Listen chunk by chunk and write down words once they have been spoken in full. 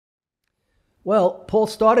Well, Paul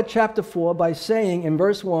started chapter 4 by saying in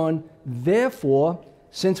verse 1, therefore,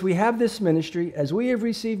 since we have this ministry, as we have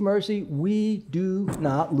received mercy, we do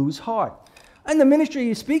not lose heart. And the ministry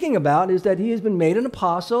he's speaking about is that he has been made an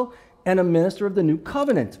apostle and a minister of the new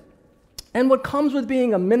covenant. And what comes with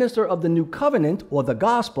being a minister of the new covenant, or the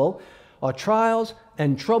gospel, are trials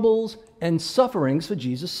and troubles and sufferings for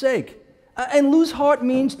Jesus' sake. And lose heart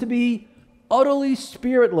means to be utterly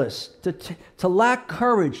spiritless, to lack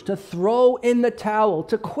courage, to throw in the towel,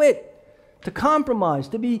 to quit, to compromise,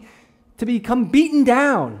 to become beaten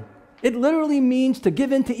down. It literally means to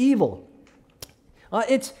give in to evil.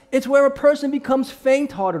 It's where a person becomes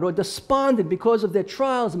faint-hearted or despondent because of their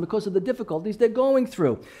trials and because of the difficulties they're going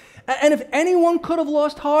through. And if anyone could have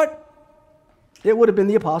lost heart, it would have been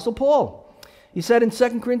the Apostle Paul. He said in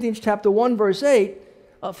 2 Corinthians chapter 1, verse 8,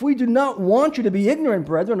 "For we do not want you to be ignorant,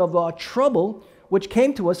 brethren, of our trouble which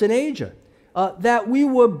came to us in Asia, that we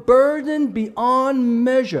were burdened beyond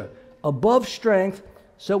measure, above strength,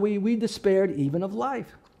 so we despaired even of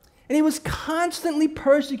life." And he was constantly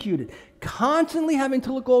persecuted, constantly having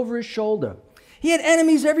to look over his shoulder. He had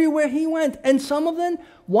enemies everywhere he went, and some of them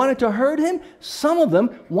wanted to hurt him, some of them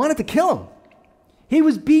wanted to kill him. He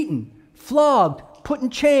was beaten, flogged, put in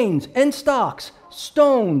chains and stocks,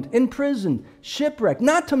 stoned, imprisoned, shipwrecked,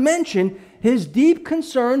 not to mention his deep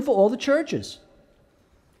concern for all the churches.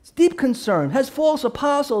 His deep concern has false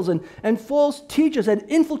apostles and false teachers had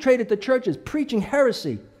infiltrated the churches, preaching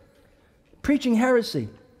heresy,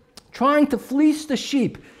 trying to fleece the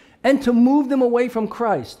sheep and to move them away from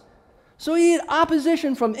Christ. So he had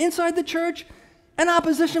opposition from inside the church and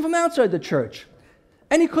opposition from outside the church.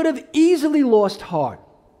 And he could have easily lost heart.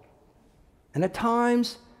 And at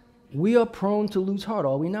times, we are prone to lose heart,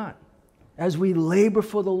 are we not? As we labor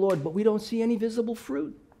for the Lord, but we don't see any visible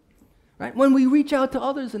fruit. Right? When we reach out to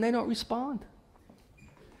others and they don't respond.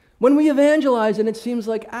 When we evangelize and it seems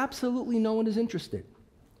like absolutely no one is interested.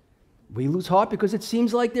 We lose heart because it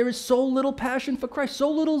seems like there is so little passion for Christ,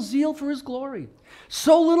 so little zeal for His glory,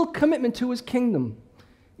 so little commitment to His kingdom,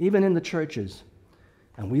 even in the churches.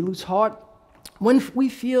 And we lose heart when we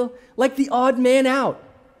feel like the odd man out,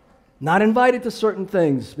 not invited to certain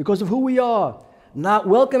things because of who we are, not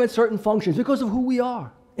welcome at certain functions because of who we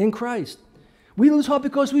are in Christ. We lose heart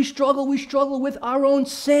because we struggle with our own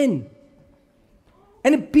sin.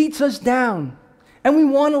 And it beats us down. And we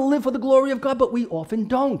want to live for the glory of God, but we often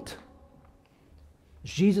don't.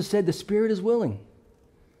 Jesus said the spirit is willing,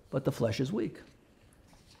 but the flesh is weak.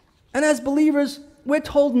 And as believers, we're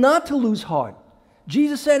told not to lose heart.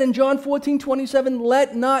 Jesus said in John 14:27,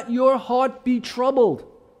 "Let not your heart be troubled."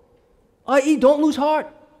 i.e., don't lose heart.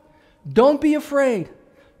 Don't be afraid.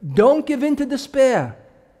 Don't give in to despair.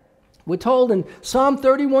 We're told in Psalm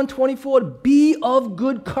 31:24, "Be of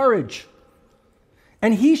good courage,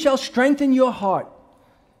 and He shall strengthen your heart,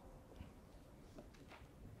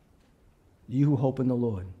 you who hope in the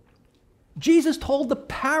Lord." Jesus told the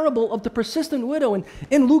parable of the persistent widow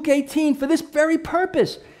in Luke 18 for this very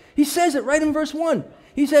purpose. He says it right in verse 1.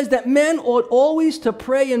 He says that men ought always to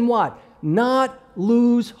pray and what? Not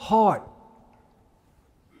lose heart.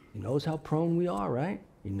 He knows how prone we are, right?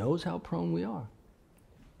 He knows how prone we are.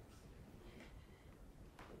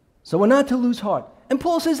 So we're not to lose heart. And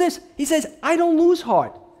Paul says this. He says, I don't lose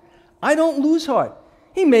heart. I don't lose heart.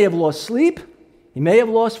 He may have lost sleep. He may have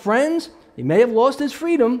lost friends. He may have lost his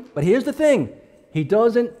freedom. But here's the thing. He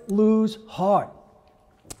doesn't lose heart.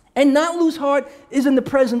 And not lose heart is in the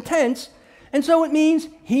present tense. And so it means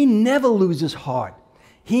he never loses heart.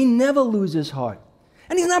 He never loses heart.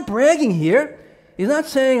 And he's not bragging here. He's not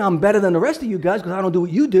saying I'm better than the rest of you guys because I don't do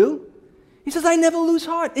what you do. He says I never lose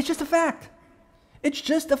heart. It's just a fact. It's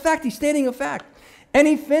just a fact. He's stating a fact. And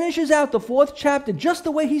he finishes out the 4th chapter just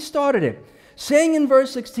the way he started it, saying in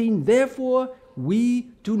verse 16, "Therefore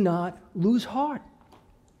we do not lose heart."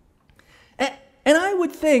 And I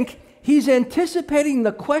would think he's anticipating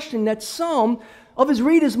the question that some of his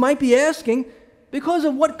readers might be asking because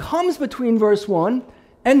of what comes between verse 1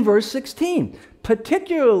 and verse 16,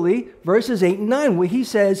 particularly verses 8 and 9, where he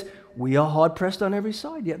says, "We are hard-pressed on every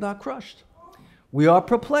side, yet not crushed. We are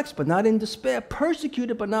perplexed, but not in despair,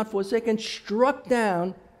 persecuted, but not forsaken, struck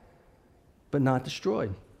down, but not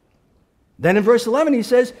destroyed." Then in verse 11 he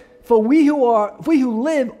says, "For we who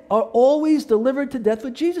live are always delivered to death for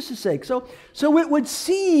Jesus' sake." So it would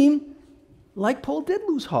seem like Paul did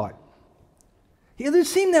lose heart. It would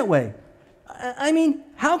seem that way. I mean,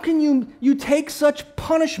 how can you take such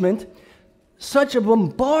punishment, such a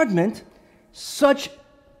bombardment, such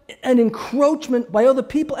an encroachment by other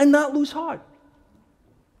people and not lose heart?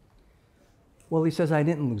 Well, he says, I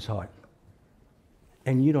didn't lose heart.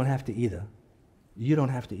 And you don't have to either. You don't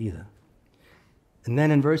have to either. And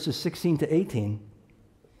then in verses 16 to 18,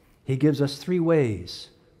 he gives us three ways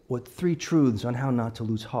or three truths on how not to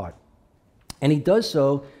lose heart. And he does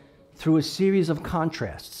so through a series of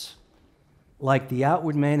contrasts, like the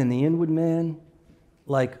outward man and the inward man,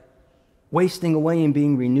 like wasting away and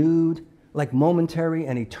being renewed, like momentary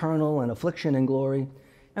and eternal and affliction and glory,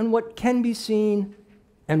 and what can be seen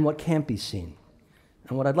and what can't be seen.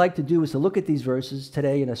 And what I'd like to do is to look at these verses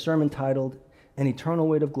today in a sermon titled An Eternal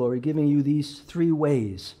Weight of Glory, giving you these three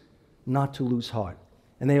ways not to lose heart.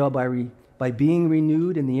 And they are by being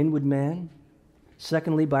renewed in the inward man,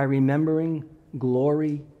 secondly, by remembering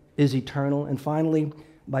glory is eternal, and finally,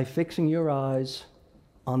 by fixing your eyes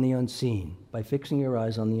on the unseen. By fixing your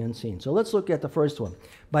eyes on the unseen. So let's look at the first one.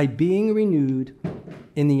 By being renewed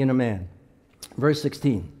in the inner man. Verse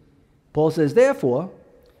 16. Paul says, therefore,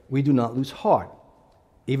 we do not lose heart.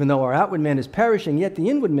 Even though our outward man is perishing, yet the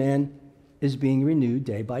inward man is being renewed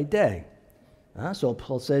day by day. So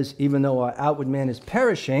Paul says, even though our outward man is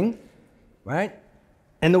perishing, right?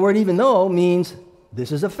 And the word even though means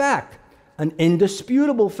this is a fact, an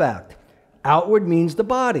indisputable fact. Outward means the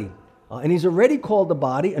body. And he's already called the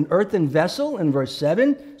body an earthen vessel in verse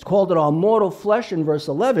 7. He's called it our mortal flesh in verse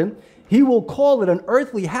 11. He will call it an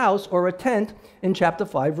earthly house or a tent in chapter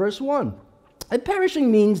 5, verse 1. And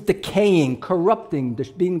perishing means decaying, corrupting,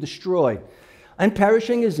 being destroyed. And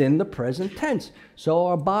perishing is in the present tense. So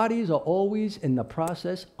our bodies are always in the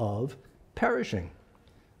process of perishing.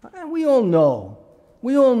 And we all know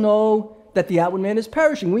that the outward man is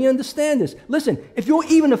perishing. We understand this. Listen, if you're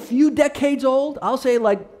even a few decades old, I'll say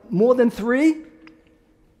like more than 3,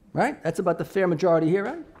 right? That's about the fair majority here,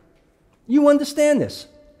 right? You understand this.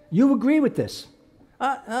 You agree with this.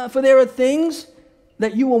 For there are things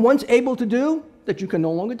that you were once able to do that you can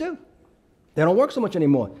no longer do. They don't work so much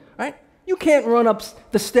anymore, right? You can't run up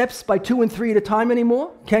the steps by 2 and 3 at a time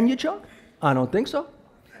anymore. Can you, Chuck? I don't think so.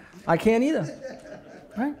 I can't either,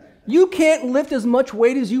 right? You can't lift as much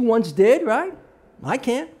weight as you once did, right? I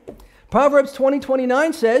can't. Proverbs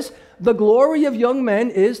 20:29 says, the glory of young men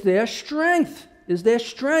is their strength, And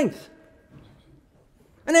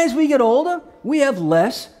as we get older, we have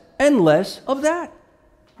less and less of that.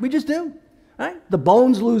 We just do, right? The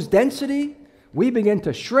bones lose density. We begin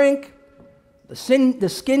to shrink. The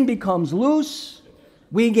skin becomes loose.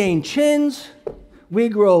 We gain chins. We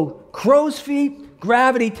grow crow's feet.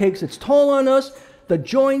 Gravity takes its toll on us. The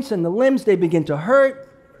joints and the limbs, they begin to hurt.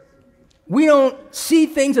 We don't see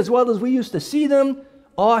things as well as we used to see them.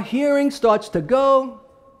 Our hearing starts to go.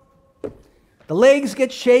 The legs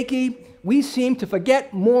get shaky. We seem to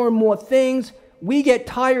forget more and more things. We get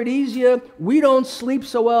tired easier. We don't sleep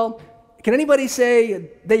so well. Can anybody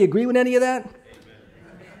say they agree with any of that?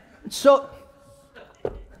 Amen. So,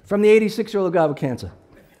 from the 86-year-old guy with cancer.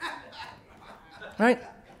 Right?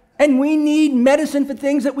 And we need medicine for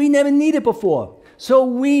things that we never needed before. So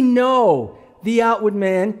we know the outward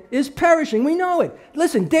man is perishing. We know it.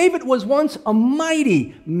 Listen, David was once a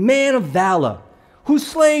mighty man of valor who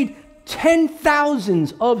slayed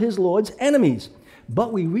 10,000s of his Lord's enemies.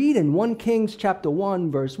 But we read in 1 Kings chapter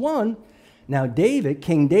 1, verse 1, now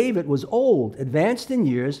King David was old, advanced in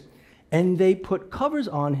years, and they put covers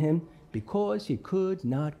on him because he could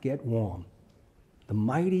not get warm. The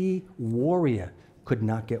mighty warrior could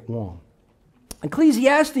not get warm.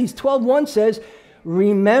 Ecclesiastes 12:1 says,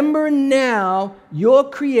 remember now your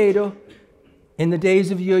Creator in the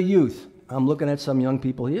days of your youth. I'm looking at some young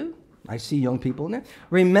people here. I see young people in there.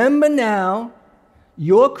 Remember now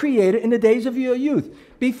your Creator in the days of your youth,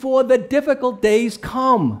 before the difficult days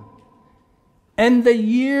come, and the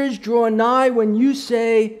years draw nigh when you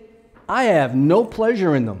say, I have no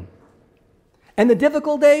pleasure in them. And the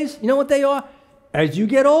difficult days, you know what they are? As you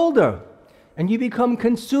get older, and you become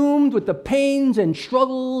consumed with the pains and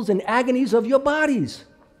struggles and agonies of your bodies,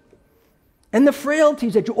 and the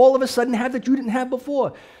frailties that you all of a sudden have that you didn't have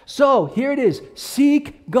before. So here it is.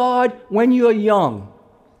 Seek God when you're young.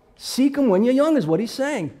 Seek Him when you're young is what he's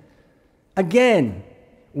saying. Again,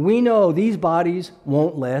 we know these bodies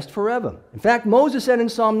won't last forever. In fact, Moses said in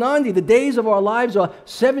Psalm 90, the days of our lives are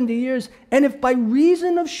 70 years, and if by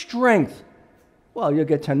reason of strength, well, you'll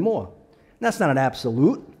get 10 more. That's not an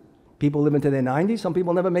absolute. People live into their 90s. Some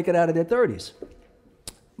people never make it out of their 30s.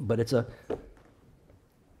 But it's a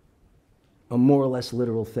more or less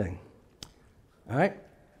literal thing. All right?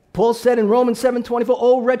 Paul said in Romans 7:24,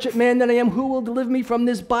 "O wretched man that I am, who will deliver me from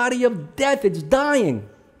this body of death?" It's dying.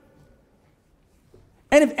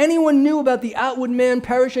 And if anyone knew about the outward man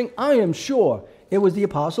perishing, I am sure it was the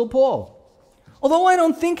Apostle Paul. Although I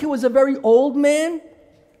don't think he was a very old man,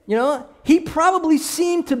 he probably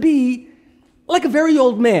seemed to be like a very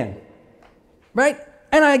old man, right?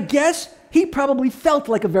 And I guess he probably felt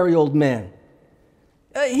like a very old man.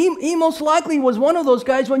 He most likely was one of those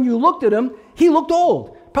guys, when you looked at him, he looked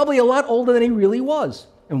old, probably a lot older than he really was.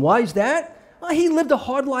 And why is that? Well, he lived a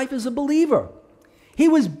hard life as a believer. He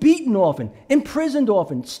was beaten often, imprisoned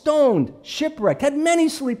often, stoned, shipwrecked, had many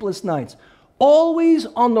sleepless nights, always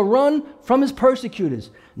on the run from his persecutors,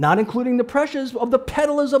 not including the pressures of the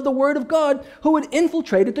peddlers of the word of God who had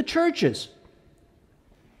infiltrated the churches.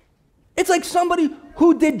 It's like somebody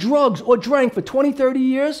who did drugs or drank for 20, 30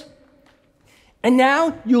 years, and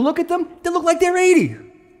now you look at them, they look like they're 80,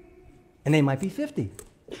 and they might be 50.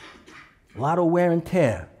 A lot of wear and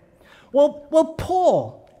tear. Well,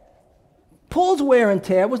 Paul's wear and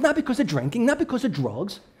tear was not because of drinking, not because of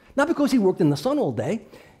drugs, not because he worked in the sun all day.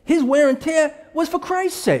 His wear and tear was for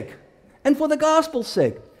Christ's sake and for the gospel's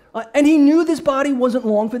sake. And he knew this body wasn't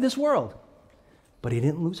long for this world. But he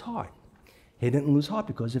didn't lose heart. He didn't lose heart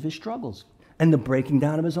because of his struggles and the breaking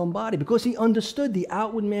down of his own body, because he understood the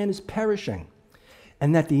outward man is perishing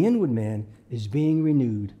and that the inward man is being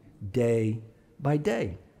renewed day by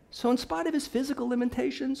day. So in spite of his physical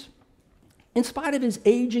limitations, in spite of his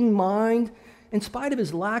aging mind, in spite of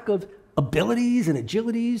his lack of abilities and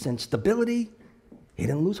agilities and stability, he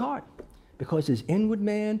didn't lose heart because his inward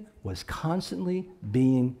man was constantly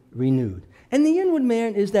being renewed. And the inward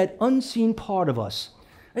man is that unseen part of us.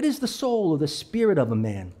 It is the soul or the spirit of a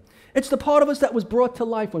man. It's the part of us that was brought to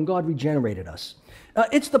life when God regenerated us.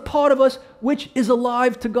 It's the part of us which is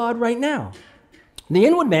alive to God right now. The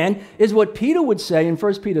inward man is what Peter would say in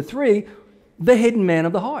 1 Peter 3, the hidden man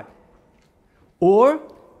of the heart. Or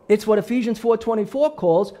it's what Ephesians 4:24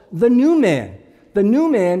 calls the new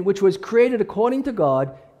man which was created according to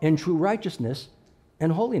God in true righteousness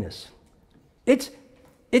and holiness. It's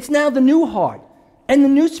now the new heart and the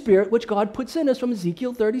new spirit which God puts in us from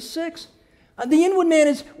Ezekiel 36. The inward man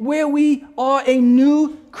is where we are a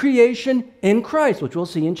new creation in Christ, which we'll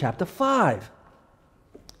see in chapter 5.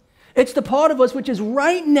 It's the part of us which is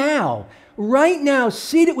right now,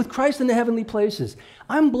 seated with Christ in the heavenly places.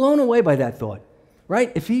 I'm blown away by that thought,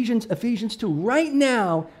 right? Ephesians 2. Right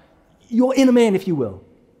now, your inner man, if you will,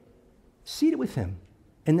 seated with him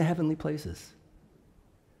in the heavenly places.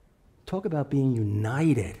 Talk about being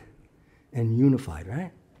united and unified,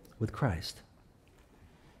 right, with Christ.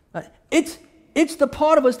 It's the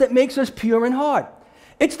part of us that makes us pure in heart.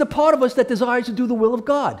 It's the part of us that desires to do the will of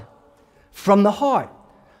God from the heart.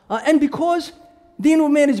 And because the inward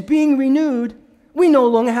man is being renewed, we no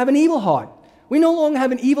longer have an evil heart. We no longer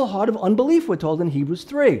have an evil heart of unbelief, we're told in Hebrews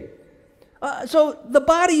 3. So the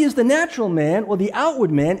body is the natural man or the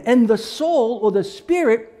outward man, and the soul or the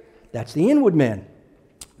spirit, that's the inward man.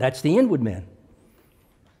 That's the inward man.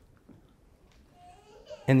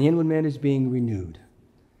 And the inward man is being renewed.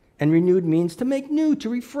 And renewed means to make new, to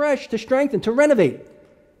refresh, to strengthen, to renovate.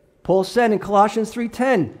 Paul said in Colossians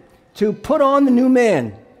 3:10, to put on the new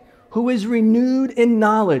man, who is renewed in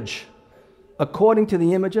knowledge, according to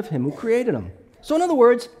the image of him who created him. So in other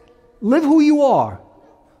words, live who you are.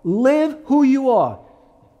 Live who you are.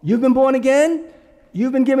 You've been born again.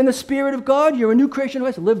 You've been given the Spirit of God. You're a new creation of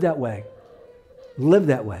Christ. Live that way. Live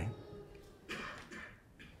that way.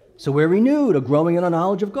 So we're renewed or growing in our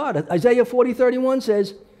knowledge of God. Isaiah 40:31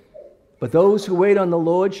 says, but those who wait on the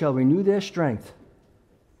Lord shall renew their strength.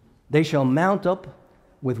 They shall mount up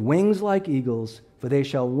with wings like eagles, for they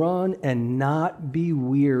shall run and not be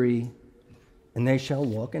weary, and they shall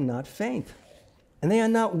walk and not faint. And they are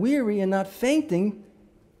not weary and not fainting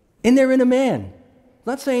in their inner man. It's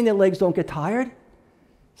not saying their legs don't get tired.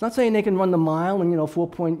 It's not saying they can run the mile in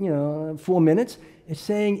 4 minutes. It's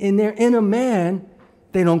saying in their inner man,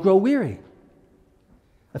 they don't grow weary.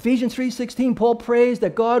 Ephesians 3:16, Paul prays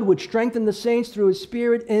that God would strengthen the saints through his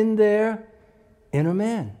Spirit in their inner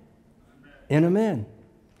man. Inner man.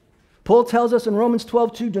 Paul tells us in Romans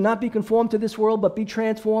 12:2, do not be conformed to this world, but be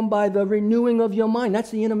transformed by the renewing of your mind. That's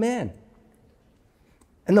the inner man.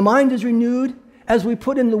 And the mind is renewed as we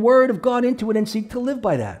put in the Word of God into it and seek to live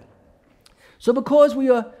by that. So because we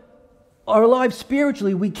are alive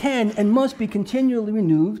spiritually, we can and must be continually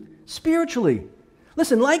renewed spiritually.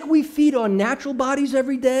 Listen, like we feed our natural bodies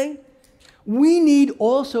every day, we need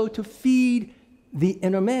also to feed the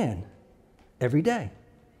inner man every day.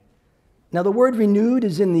 Now, the word renewed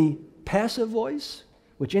is in the passive voice,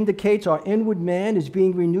 which indicates our inward man is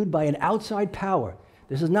being renewed by an outside power.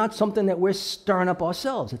 This is not something that we're stirring up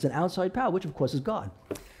ourselves. It's an outside power, which of course is God.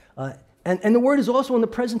 And the word is also in the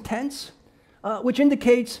present tense, which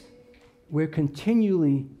indicates we're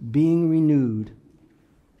continually being renewed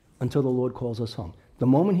until the Lord calls us home. The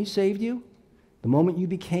moment he saved you, the moment you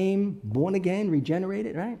became born again,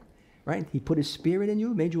 regenerated, right? He put his Spirit in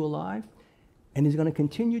you, made you alive. And he's going to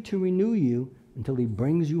continue to renew you until he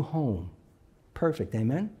brings you home. Perfect,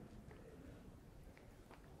 amen?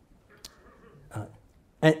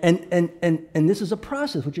 And this is a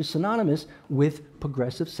process which is synonymous with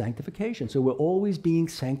progressive sanctification. So we're always being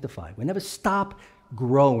sanctified. We never stop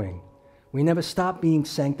growing. We never stop being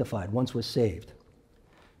sanctified once we're saved.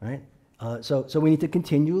 Right? So we need to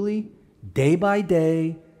continually, day by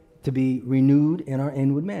day, to be renewed in our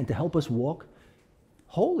inward man, to help us walk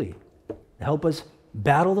holy, to help us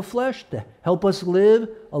battle the flesh, to help us live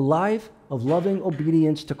a life of loving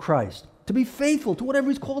obedience to Christ, to be faithful to whatever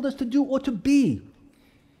he's called us to do or to be.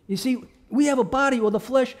 You see, we have a body or the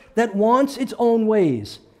flesh that wants its own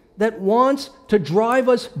ways, that wants to drive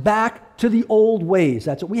us back to the old ways.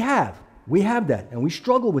 That's what we have. We have that, and we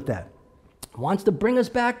struggle with that. It wants to bring us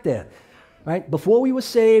back there. Right? Before we were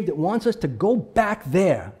saved, it wants us to go back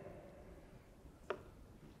there.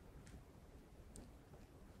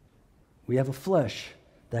 We have a flesh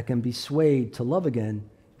that can be swayed to love again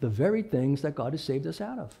the very things that God has saved us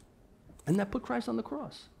out of, and that put Christ on the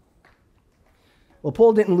cross. Well,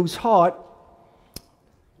 Paul didn't lose heart.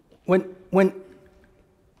 When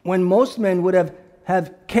most men would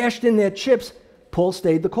have cashed in their chips, Paul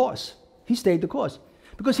stayed the course. He stayed the course.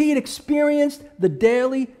 Because he had experienced the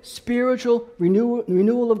daily spiritual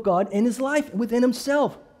renewal of God in his life, within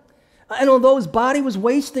himself. And although his body was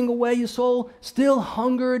wasting away, his soul still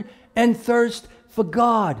hungered and thirsted for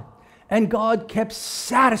God. And God kept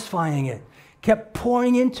satisfying it, kept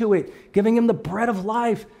pouring into it, giving him the bread of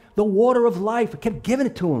life, the water of life. It kept giving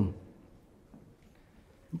it to him.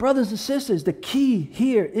 Brothers and sisters, the key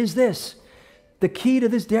here is this. The key to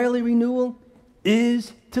this daily renewal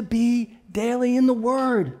is to be daily in the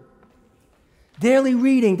Word. Daily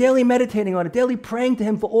reading, daily meditating on it, daily praying to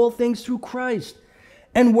him for all things through Christ,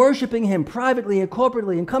 and worshiping him privately and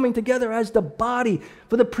corporately, and coming together as the body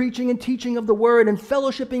for the preaching and teaching of the Word, and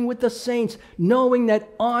fellowshipping with the saints, knowing that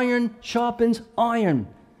iron sharpens iron,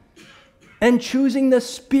 and choosing the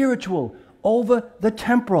spiritual over the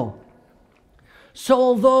temporal. So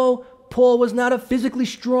although Paul was not a physically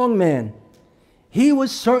strong man, he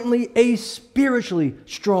was certainly a spiritually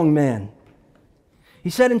strong man. He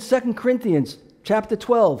said in 2 Corinthians chapter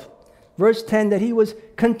 12, verse 10, that he was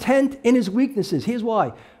content in his weaknesses. Here's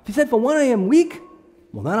why. He said, for when I am weak,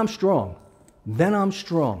 well, then I'm strong. Then I'm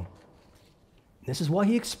strong. This is why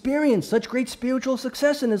he experienced such great spiritual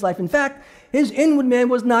success in his life. In fact, his inward man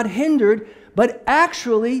was not hindered, but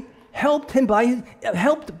actually helped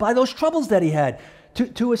by those troubles that he had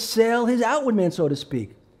to assail his outward man, so to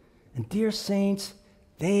speak. And dear saints,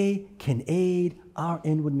 they can aid our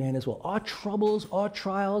inward man as well. Our troubles, our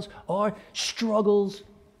trials, our struggles,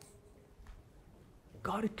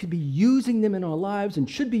 God could be using them in our lives and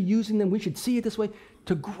should be using them, we should see it this way,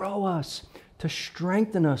 to grow us, to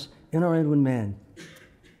strengthen us in our inward man.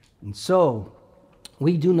 And so,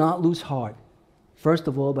 we do not lose heart, first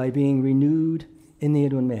of all, by being renewed in the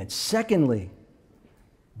inward man. Secondly,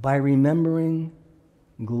 by remembering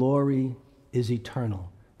glory is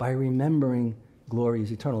eternal. By remembering glory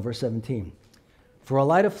is eternal. Verse 17. For a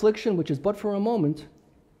light affliction, which is but for a moment,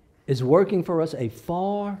 is working for us a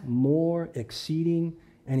far more exceeding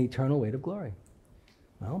and eternal weight of glory.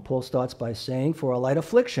 Well, Paul starts by saying, for a light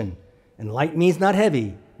affliction. And light means not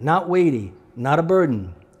heavy, not weighty, not a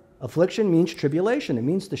burden. Affliction means tribulation. It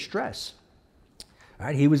means distress. All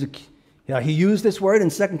right, he used this word in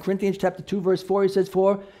 2 Corinthians chapter 2, verse 4. He says,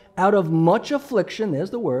 for out of much affliction,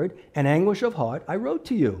 there's the word, and anguish of heart, I wrote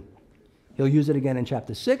to you. He'll use it again in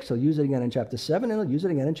chapter 6, he'll use it again in chapter 7, and he'll use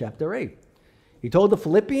it again in chapter 8. He told the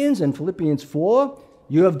Philippians in Philippians 4,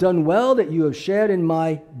 you have done well that you have shared in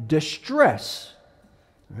my distress.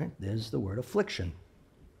 All right, there's the word affliction.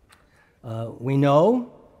 We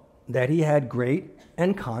know that he had great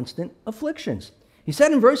and constant afflictions. He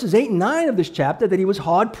said in verses 8 and 9 of this chapter that he was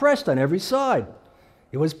hard pressed on every side.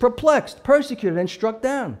 He was perplexed, persecuted, and struck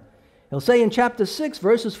down. He'll say in chapter 6,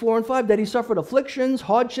 verses 4 and 5, that he suffered afflictions,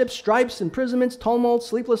 hardships, stripes, imprisonments, tumult,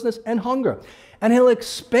 sleeplessness, and hunger. And he'll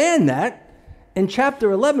expand that in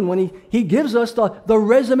chapter 11 when he gives us the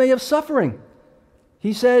resume of suffering.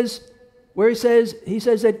 He says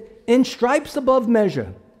that in stripes above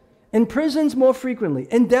measure, in prisons more frequently,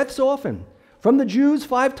 in deaths often. From the Jews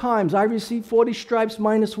 5 times I received 40 stripes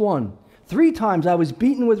minus 1. 3 times I was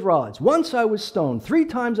beaten with rods. Once I was stoned. 3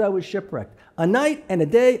 times I was shipwrecked. A night and a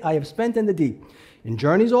day I have spent in the deep. In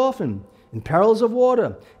journeys often, in perils of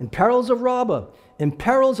water, in perils of robber, in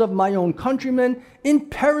perils of my own countrymen, in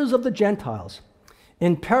perils of the Gentiles,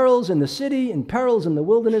 in perils in the city, in perils in the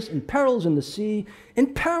wilderness, in perils in the sea,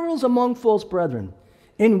 in perils among false brethren,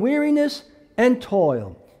 in weariness and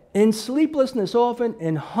toil, in sleeplessness often,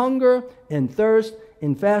 in hunger, in thirst,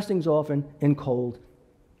 in fastings often, in cold,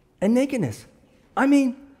 and nakedness. I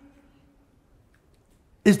mean,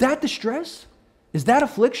 is that distress? Is that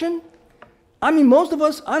affliction? I mean, most of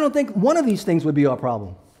us, I don't think one of these things would be our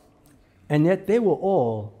problem. And yet they were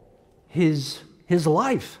all his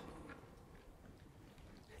life.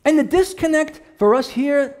 And the disconnect for us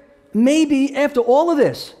here may be, after all of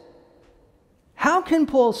this, how can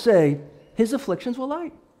Paul say his afflictions were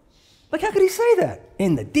light? Like, how could he say that?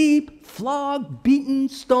 In the deep, flogged, beaten,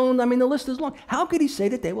 stoned, I mean, the list is long. How could he say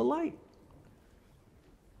that they were light?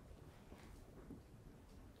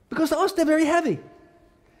 Because to us, they're very heavy.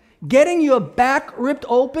 Getting your back ripped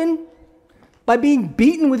open by being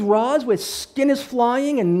beaten with rods where skin is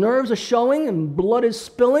flying and nerves are showing and blood is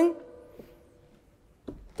spilling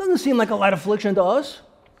doesn't seem like a light affliction to us.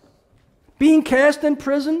 Being cast in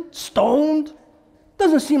prison, stoned,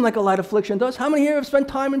 doesn't seem like a light affliction to us. How many here have spent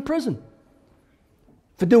time in prison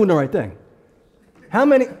for doing the right thing? How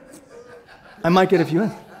many? I might get a few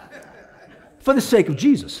in. For the sake of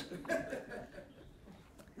Jesus.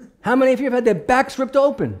 How many of you have had their backs ripped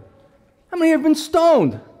open? How many have been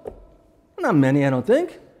stoned? Not many, I don't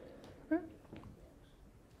think.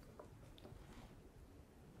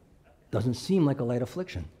 Doesn't seem like a light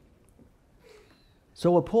affliction.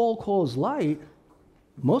 So what Paul calls light,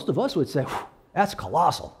 most of us would say, that's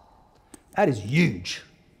colossal. That is huge.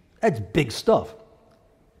 That's big stuff.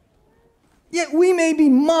 Yet we may be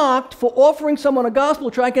mocked for offering someone a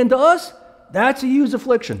gospel tract, and to us, that's a huge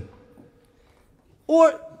affliction.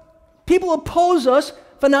 Or people oppose us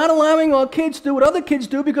for not allowing our kids to do what other kids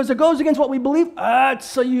do because it goes against what we believe.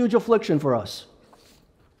 That's a huge affliction for us.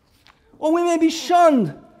 Or we may be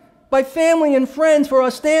shunned by family and friends for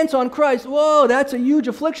our stance on Christ. Whoa, that's a huge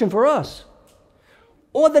affliction for us.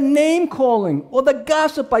 Or the name calling, or the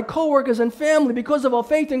gossip by coworkers and family because of our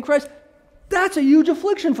faith in Christ. That's a huge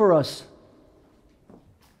affliction for us.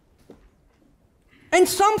 And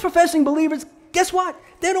some professing believers, guess what?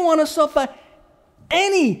 They don't want to suffer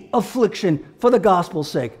any affliction for the gospel's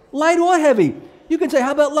sake, light or heavy. You can say,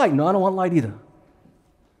 how about light? No, I don't want light either.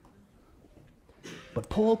 But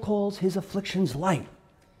Paul calls his afflictions light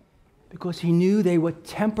because he knew they were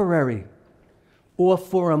temporary or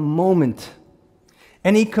for a moment.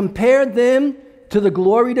 And he compared them to the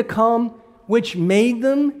glory to come, which made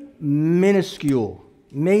them minuscule.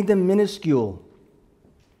 Made them minuscule.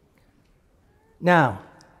 Now,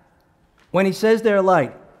 when he says they're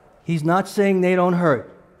light, he's not saying they don't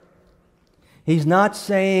hurt. He's not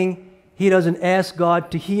saying he doesn't ask God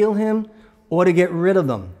to heal him or to get rid of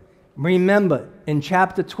them. Remember, in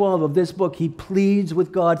chapter 12 of this book, he pleads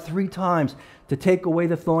with God 3 times to take away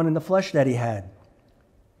the thorn in the flesh that he had.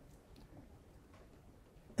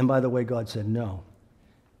 And by the way, God said no.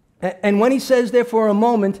 And when he says there for a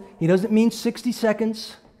moment, he doesn't mean 60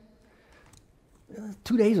 seconds.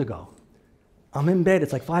 2 days ago, I'm in bed.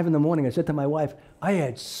 It's like 5 in the morning. I said to my wife, I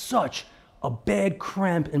had such a bad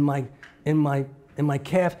cramp in my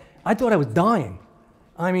calf. I thought I was dying.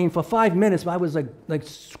 I mean, for 5 minutes, I was like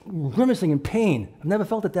grimacing in pain. I've never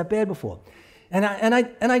felt it that bad before. And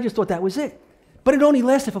I just thought that was it. But it only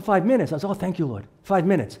lasted for 5 minutes. I was, oh, thank you, Lord. 5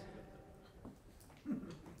 minutes.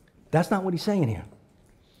 That's not what he's saying here.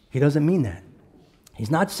 He doesn't mean that. He's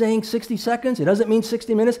not saying 60 seconds. He doesn't mean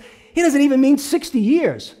 60 minutes. He doesn't even mean 60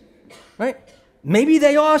 years, right? Maybe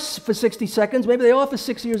they are for 60 seconds. Maybe they are for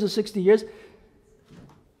 6 years or 60 years.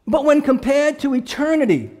 But when compared to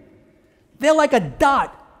eternity, they're like a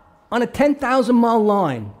dot on a 10,000-mile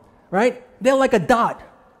line, right? They're like a dot.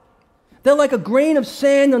 They're like a grain of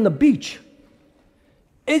sand on the beach.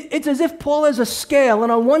 It's as if Paul has a scale,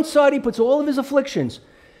 and on one side he puts all of his afflictions,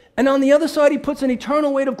 and on the other side he puts an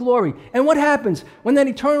eternal weight of glory. And what happens when that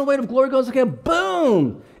eternal weight of glory goes again?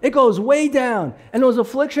 Boom! It goes way down. And those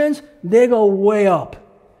afflictions, they go way up.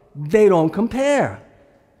 They don't compare.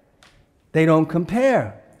 They don't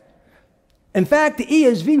compare. In fact, the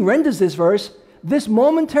ESV renders this verse, this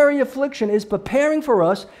momentary affliction is preparing for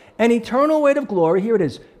us an eternal weight of glory. Here it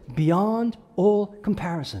is, beyond all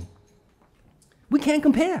comparison. We can't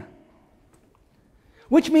compare.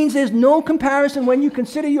 Which means there's no comparison when you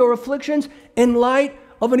consider your afflictions in light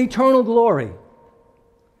of an eternal glory.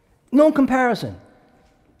 No comparison.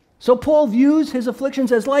 So Paul views his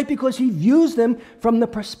afflictions as light because he views them from the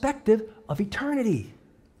perspective of eternity.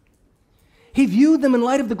 He viewed them in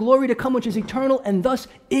light of the glory to come, which is eternal, and thus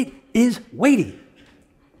it is weighty.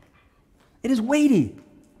 It is weighty.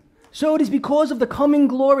 So it is because of the coming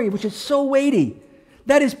glory, which is so weighty,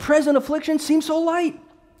 that his present affliction seems so light.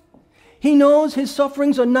 He knows his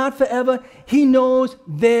sufferings are not forever. He knows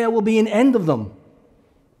there will be an end of them.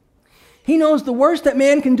 He knows the worst that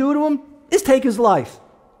man can do to him is take his life.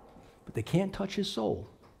 But they can't touch his soul.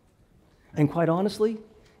 And quite honestly,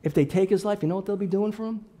 if they take his life, you know what they'll be doing for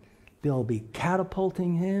him? They'll be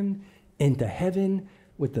catapulting him into heaven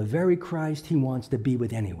with the very Christ he wants to be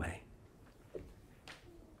with anyway.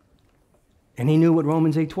 And he knew what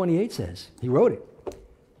Romans 8:28 says. He wrote it.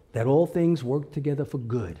 That all things work together for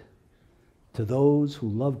good to those who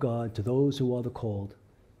love God, to those who are the called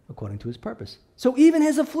according to his purpose. So even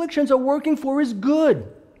his afflictions are working for his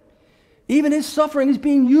good. Even his suffering is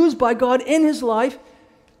being used by God in his life,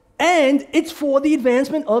 and it's for the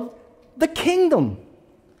advancement of the kingdom.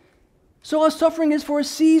 So our suffering is for a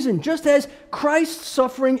season, just as Christ's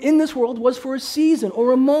suffering in this world was for a season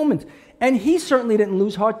or a moment. And he certainly didn't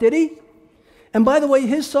lose heart, did he? And by the way,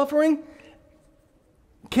 his suffering,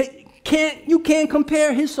 you can't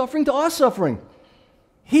compare his suffering to our suffering.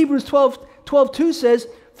 Hebrews 12:2 says,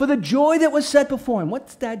 for the joy that was set before him.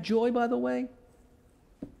 What's that joy, by the way?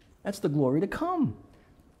 That's the glory to come.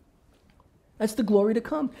 That's the glory to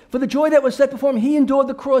come. For the joy that was set before him, he endured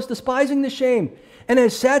the cross, despising the shame, and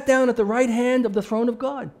has sat down at the right hand of the throne of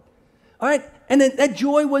God. All right? And that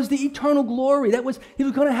joy was the eternal glory. He was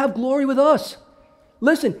going to have glory with us.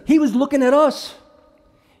 Listen, he was looking at us.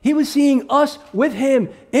 He was seeing us with him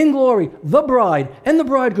in glory, the bride and the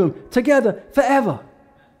bridegroom together forever.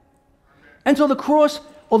 And so the cross,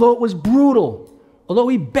 although it was brutal, although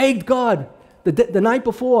he begged God the night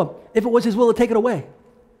before, if it was his will to take it away,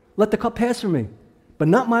 let the cup pass from me, but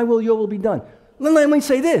not my will, your will be done. Let me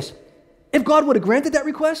say this. If God would have granted that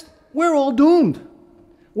request, we're all doomed.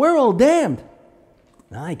 We're all damned.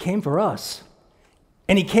 No, he came for us.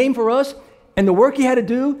 And he came for us, and the work he had to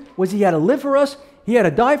do was he had to live for us, he had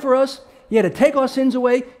to die for us, he had to take our sins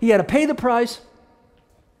away, he had to pay the price.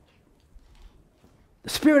 The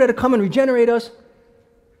Spirit had to come and regenerate us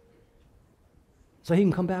so he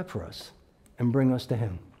can come back for us and bring us to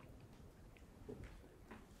him.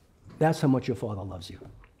 That's how much your Father loves you.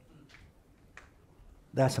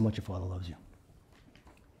 That's how much your Father loves you.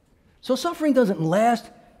 So suffering doesn't last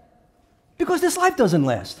because this life doesn't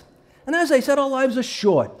last. And as I said, our lives are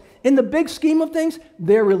short. In the big scheme of things,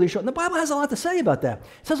 they're really short. And the Bible has a lot to say about that.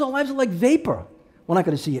 It says our lives are like vapor. We're not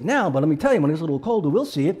going to see it now, but let me tell you, when it's a little colder, we'll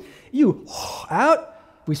see it. You out,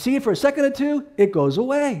 we see it for a second or two, it goes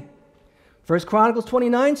away. 1 Chronicles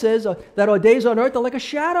 29 says that our days on earth are like a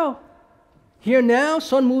shadow. Here now,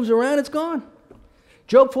 sun moves around, it's gone.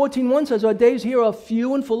 Job 14:1 says our days here are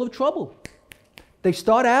few and full of trouble. They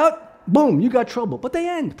start out, boom, you got trouble, but they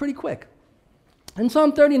end pretty quick. And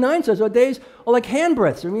Psalm 39 says our days are like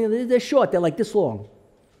handbreadths. I mean, they're short, they're like this long.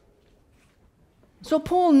 So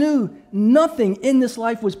Paul knew nothing in this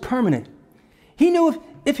life was permanent. He knew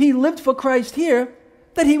if he lived for Christ here,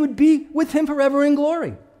 that he would be with him forever in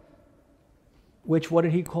glory. Which, what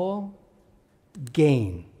did he call?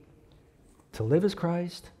 Gain. To live as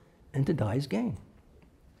Christ and to die as gain.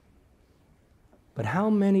 But how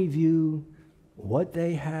many view what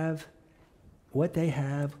they have,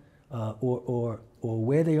 or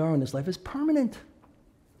where they are in this life as permanent?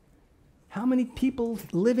 How many people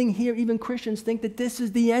living here, even Christians, think that this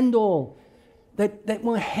is the end all? That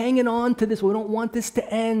we're hanging on to this. We don't want this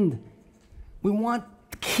to end. We want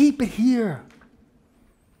to keep it here.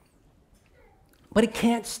 But it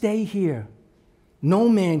can't stay here. No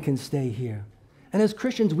man can stay here. And as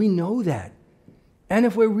Christians, we know that. And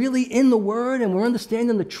if we're really in the Word and we're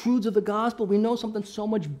understanding the truths of the gospel, we know something so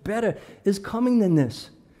much better is coming than this.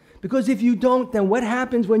 Because if you don't, then what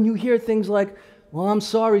happens when you hear things like, well, I'm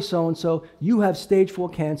sorry, so-and-so, you have stage 4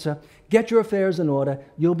 cancer, get your affairs in order,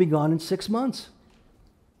 you'll be gone in 6 months.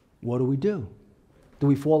 What do? Do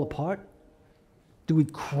we fall apart? Do we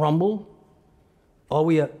crumble? Are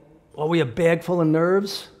we a bag full of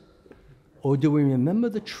nerves? Or do we remember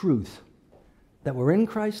the truth that we're in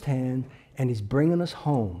Christ's hand and he's bringing us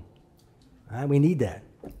home? We need that.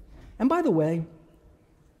 And by the way,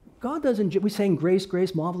 God doesn't, we're saying grace,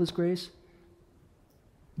 grace, marvelous grace.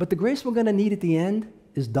 But the grace we're going to need at the end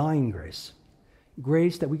is dying grace.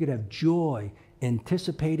 Grace that we could have joy,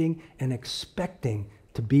 anticipating, and expecting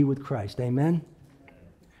to be with Christ. Amen?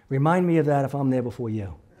 Remind me of that if I'm there before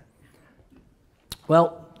you.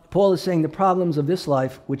 Well, Paul is saying the problems of this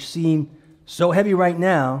life, which seem so heavy right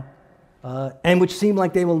now, and which seem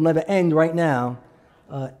like they will never end right now,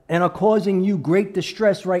 and are causing you great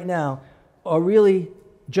distress right now, are really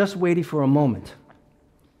just waiting for a moment.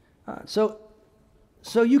 So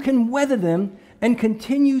you can weather them and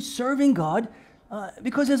continue serving God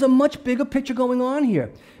because there's a much bigger picture going on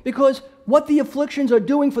here. Because what the afflictions are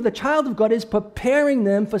doing for the child of God is preparing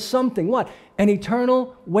them for something. What? An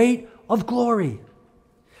eternal weight of glory.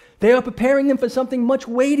 They are preparing them for something much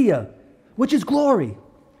weightier. which is glory.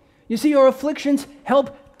 You see, our afflictions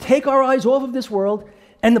help take our eyes off of this world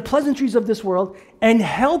and the pleasantries of this world and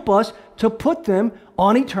help us to put them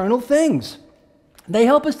on eternal things. They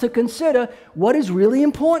help us to consider what is really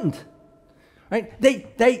important. Right?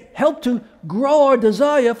 They help to grow our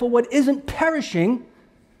desire for what isn't perishing,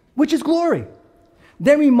 which is glory.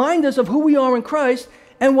 They remind us of who we are in Christ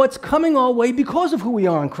and what's coming our way because of who we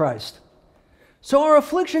are in Christ. So our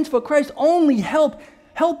afflictions for Christ only help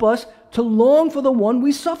us to long for the one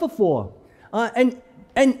we suffer for. And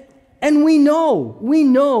we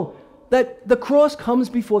know that the cross comes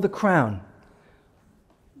before the crown.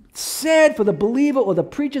 It's sad for the believer or the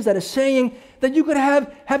preachers that are saying that you could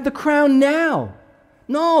have the crown now.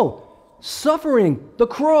 No, suffering, the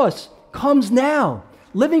cross, comes now.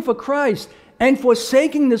 Living for Christ and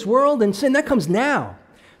forsaking this world and sin, that comes now.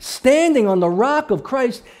 Standing on the rock of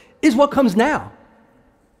Christ is what comes now.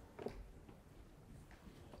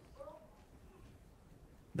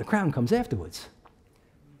 The crown comes afterwards.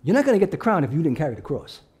 You're not going to get the crown if you didn't carry the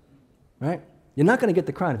cross. Right? You're not going to get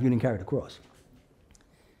the crown if you didn't carry the cross.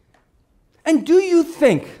 And do you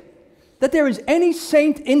think that there is any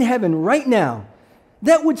saint in heaven right now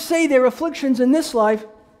that would say their afflictions in this life,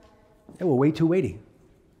 they were way too weighty?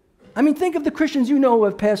 I mean, think of the Christians you know who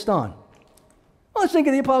have passed on. Well, let's think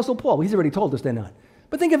of the Apostle Paul. He's already told us they're not.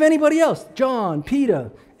 But think of anybody else, John, Peter,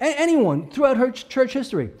 anyone throughout her church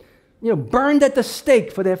history, burned at the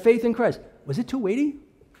stake for their faith in Christ. Was it too weighty?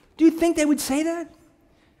 Do you think they would say that?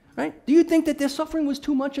 Right? Do you think that their suffering was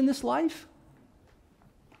too much in this life?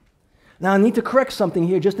 Now, I need to correct something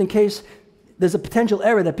here just in case there's a potential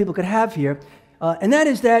error that people could have here. And that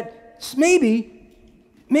is that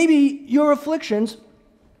maybe your afflictions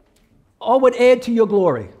are what add to your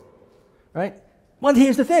glory. Right? Well,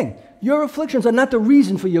 here's the thing. Your afflictions are not the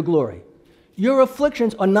reason for your glory. Your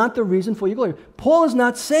afflictions are not the reason for your glory. Paul is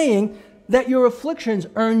not saying that your afflictions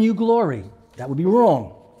earn you glory. That would be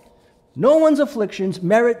wrong. No one's afflictions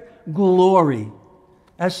merit glory,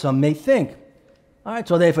 as some may think. All right,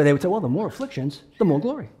 so therefore they would say, well, the more afflictions, the more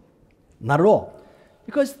glory. Not at all.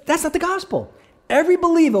 Because that's not the gospel. Every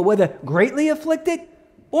believer, whether greatly afflicted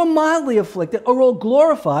or mildly afflicted, are all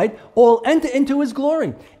glorified, all enter into his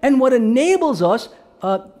glory. And what enables us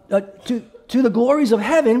to the glories of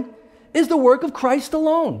heaven is the work of Christ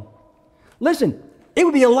alone. Listen, it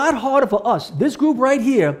would be a lot harder for us, this group right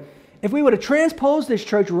here, if we were to transpose this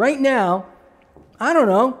church right now, I don't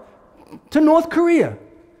know, to North Korea,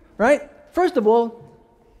 right? First of all,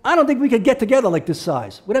 I don't think we could get together like this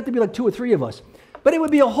size. We'd have to be like 2 or 3 of us. But it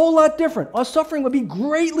would be a whole lot different. Our suffering would be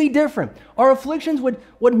greatly different. Our afflictions would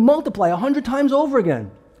multiply 100 times over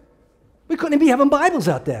again. We couldn't be having Bibles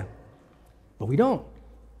out there. But we don't.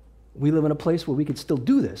 We live in a place where we could still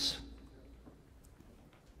do this.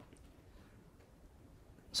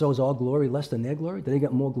 So is our glory less than their glory? Did they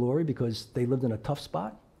get more glory because they lived in a tough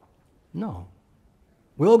spot? No.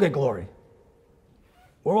 We all get glory.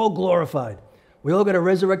 We're all glorified. We all get a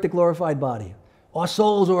resurrected, glorified body. Our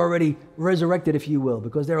souls are already resurrected, if you will,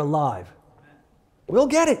 because they're alive. We'll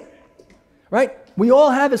get it, right? We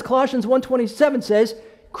all have, as Colossians 1:27 says,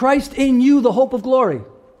 Christ in you, the hope of glory.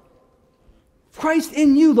 Christ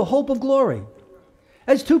in you, the hope of glory.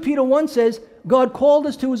 As 2 Peter 1 says, God called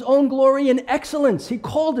us to his own glory and excellence. He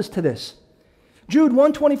called us to this. Jude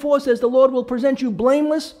 1:24 says, the Lord will present you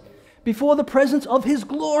blameless before the presence of his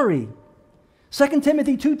glory. 2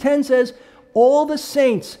 Timothy 2:10 says, all the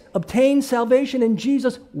saints obtain salvation in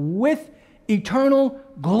Jesus with eternal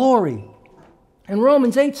glory. And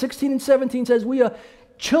Romans 8:16 and 17 says, we are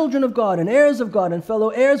children of God and heirs of God and fellow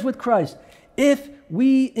heirs with Christ. If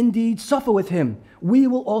we indeed suffer with him, we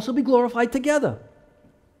will also be glorified together.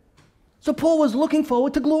 So Paul was looking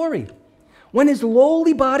forward to glory, when his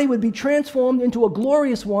lowly body would be transformed into a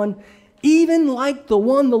glorious one, even like the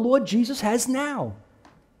one the Lord Jesus has now.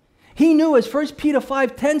 He knew, as 1 Peter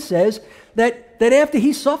 5:10 says, that after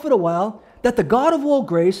he suffered a while, that the God of all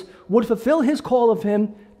grace would fulfill his call of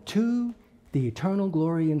him to the eternal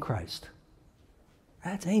glory in Christ.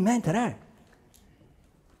 That's amen to that.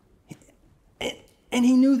 And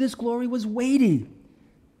he knew this glory was weighty,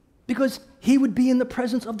 because he would be in the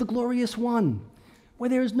presence of the glorious one, where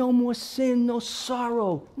there is no more sin, no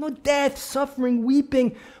sorrow, no death, suffering,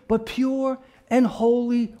 weeping, but pure and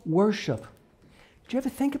holy worship. Did you ever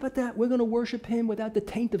think about that? We're going to worship him without the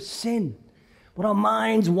taint of sin, with our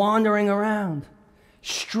minds wandering around,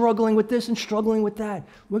 struggling with this and struggling with that.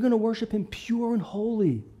 We're going to worship him pure and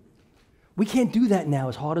holy. We can't do that now,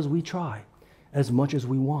 as hard as we try, as much as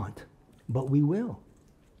we want, but we will.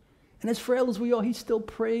 And as frail as we are, he's still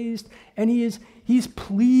praised, and he's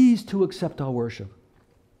pleased to accept our worship.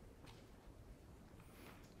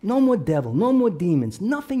 No more devil, no more demons,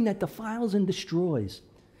 nothing that defiles and destroys.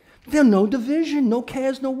 There's no division, no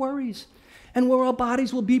cares, no worries. And where our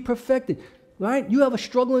bodies will be perfected, right? You have a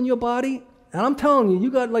struggle in your body, and I'm telling you, you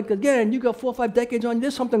got 4 or 5 decades on,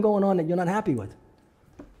 there's something going on that you're not happy with.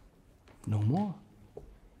 No more.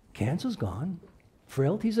 Cancer's gone.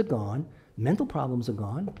 Frailties are gone. Mental problems are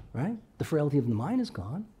gone, right? The frailty of the mind is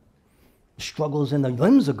gone. Struggles in the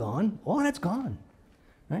limbs are gone. All that's gone,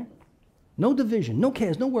 right? No division, no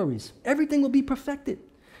cares, no worries. Everything will be perfected,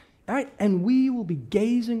 all right? And we will be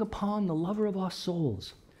gazing upon the lover of our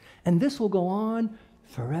souls. And this will go on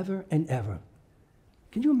forever and ever.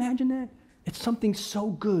 Can you imagine that? It's something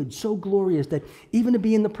so good, so glorious, that even to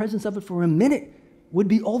be in the presence of it for a minute would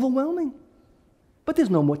be overwhelming. But there's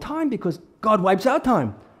no more time because God wipes out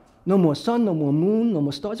time. No more sun, no more moon, no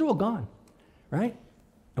more stars. They're all gone, right?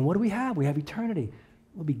 And what do we have? We have eternity.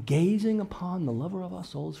 We'll be gazing upon the lover of our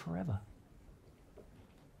souls forever.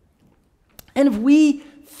 And if we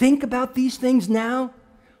think about these things now,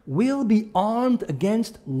 we'll be armed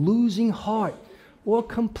against losing heart or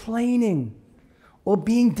complaining or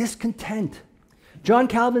being discontent. John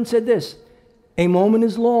Calvin said this, "A moment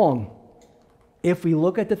is long if we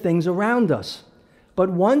look at the things around us. But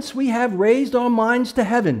once we have raised our minds to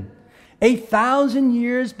heaven, 1,000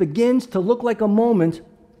 years begins to look like a moment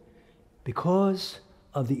because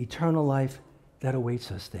of the eternal life that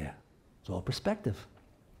awaits us there." It's all perspective.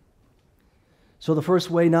 So the first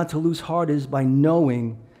way not to lose heart is by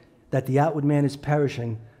knowing that the outward man is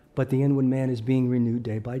perishing, but the inward man is being renewed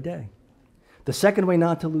day by day. The second way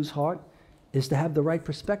not to lose heart is to have the right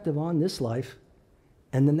perspective on this life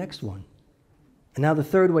and the next one. And now the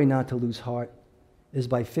third way not to lose heart is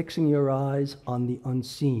by fixing your eyes on the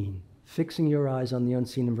unseen. Fixing your eyes on the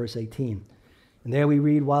unseen in verse 18. And there we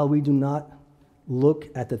read, "While we do not look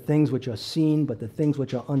at the things which are seen, but the things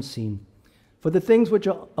which are unseen. For the things which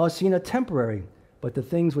are seen are temporary, but the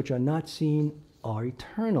things which are not seen are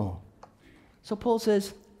eternal." So Paul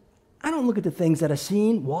says, I don't look at the things that are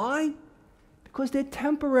seen. Why? Because they're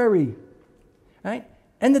temporary, right?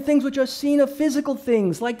 And the things which are seen are physical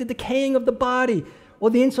things, like the decaying of the body, or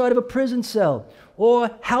the inside of a prison cell,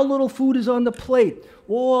 or how little food is on the plate,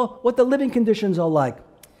 or what the living conditions are like.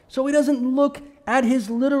 So he doesn't look at his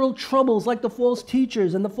literal troubles like the false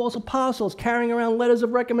teachers and the false apostles carrying around letters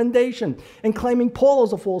of recommendation and claiming Paul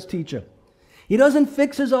is a false teacher. He doesn't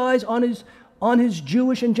fix his eyes on his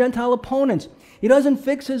Jewish and Gentile opponents. He doesn't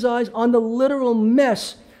fix his eyes on the literal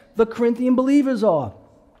mess the Corinthian believers are.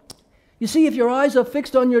 You see, if your eyes are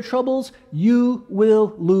fixed on your troubles, you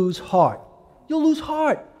will lose heart. You'll lose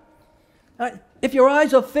heart. If your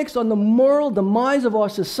eyes are fixed on the moral demise of our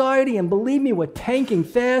society, and believe me, we're tanking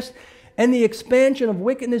fast, and the expansion of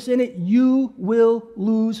wickedness in it, you will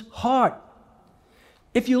lose heart.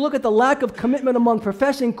 If you look at the lack of commitment among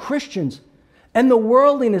professing Christians and the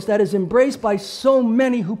worldliness that is embraced by so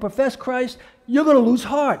many who profess Christ, you're going to lose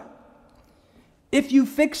heart. If you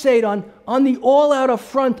fixate on the all-out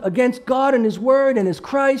affront against God and His Word and His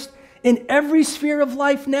Christ in every sphere of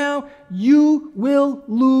life now, you will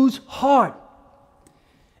lose heart.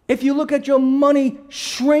 If you look at your money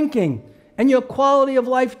shrinking and your quality of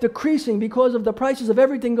life decreasing because of the prices of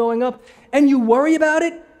everything going up, and you worry about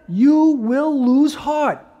it, you will lose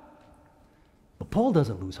heart. But Paul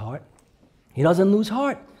doesn't lose heart. He doesn't lose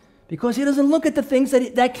heart because he doesn't look at the things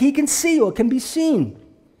that he can see or can be seen.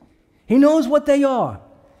 He knows what they are.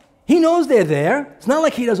 He knows they're there. It's not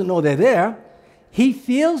like he doesn't know they're there. He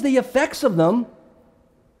feels the effects of them,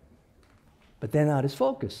 but they're not his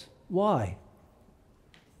focus. Why?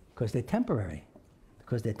 Because they're temporary.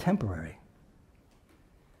 Because they're temporary.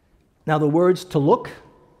 Now, the words to look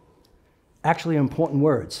actually are important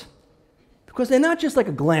words because they're not just like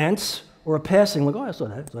a glance or a passing, like, oh, I saw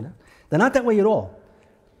that, I saw that. They're not that way at all.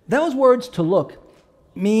 Those words to look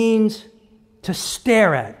means to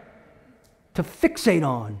stare at, to fixate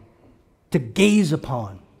on, to gaze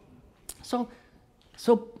upon. So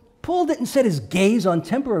Paul didn't set his gaze on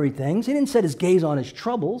temporary things. He didn't set his gaze on his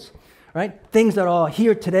troubles, right? Things that are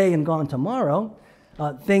here today and gone tomorrow,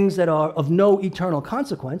 things that are of no eternal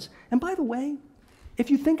consequence. And by the way, if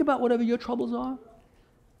you think about whatever your troubles are,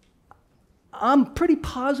 I'm pretty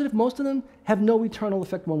positive most of them have no eternal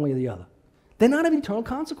effect one way or the other. They're not of eternal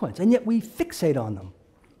consequence, and yet we fixate on them.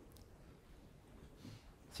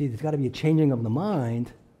 See, there's got to be a changing of the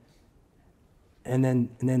mind, and then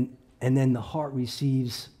the heart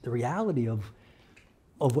receives the reality of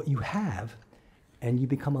what you have, and you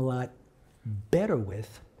become a lot better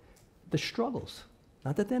with the struggles.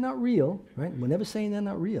 Not that they're not real, right? We're never saying they're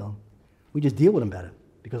not real. We just deal with them better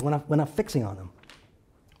because we're not fixing on them.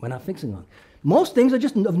 We're not fixing on them. Most things are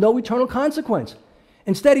just of no eternal consequence.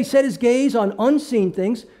 Instead, he set his gaze on unseen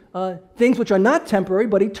things, things which are not temporary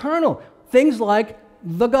but eternal. Things like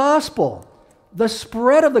the gospel, the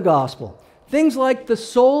spread of the gospel. Things like the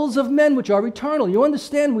souls of men, which are eternal. You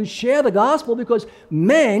understand, we share the gospel because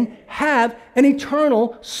men have an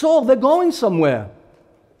eternal soul. They're going somewhere.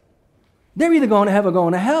 They're either going to heaven or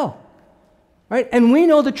going to hell. Right? And we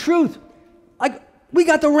know the truth. Like, we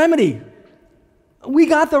got the remedy. We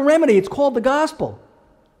got the remedy. It's called the gospel.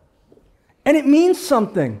 And it means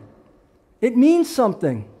something. It means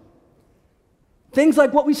something. Things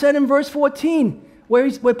like what we said in verse 14,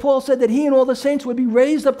 where Paul said that he and all the saints would be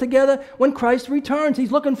raised up together when Christ returns.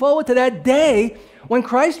 He's looking forward to that day when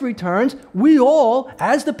Christ returns. We all,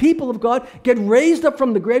 as the people of God, get raised up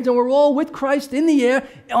from the graves, and we're all with Christ in the air,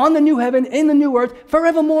 on the new heaven, in the new earth,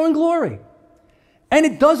 forevermore in glory. And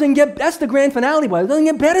it doesn't get, that's the grand finale, but it doesn't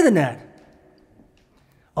get better than that.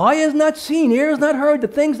 Eye has not seen, ear has not heard the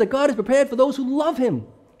things that God has prepared for those who love him.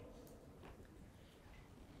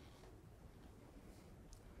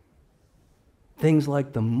 Things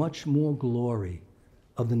like the much more glory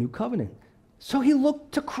of the new covenant. So he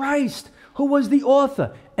looked to Christ, who was the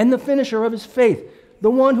author and the finisher of his faith, the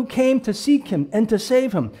one who came to seek him and to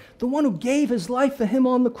save him, the one who gave his life for him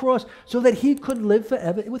on the cross so that he could live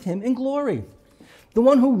forever with him in glory, the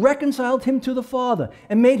one who reconciled him to the Father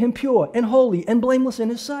and made him pure and holy and blameless in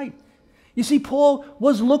his sight. You see, Paul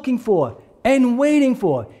was looking for and waiting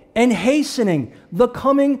for and hastening the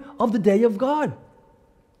coming of the day of God.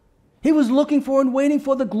 He was looking for and waiting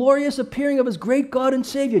for the glorious appearing of his great God and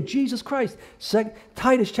Savior, Jesus Christ.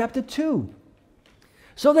 Titus chapter 2.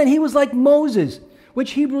 So then he was like Moses,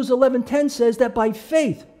 which Hebrews 11:10 says that by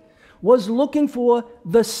faith was looking for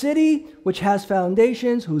the city which has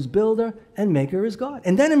foundations, whose builder and maker is God.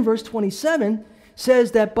 And then in verse 27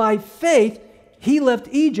 says that by faith he left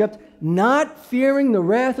Egypt, not fearing the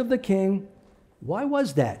wrath of the king. Why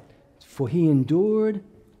was that? For he endured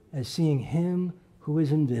as seeing him who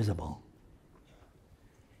is invisible.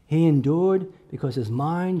 He endured because his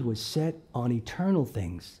mind was set on eternal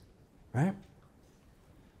things, right?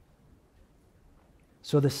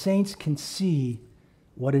 So the saints can see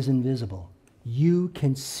what is invisible. You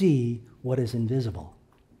can see what is invisible.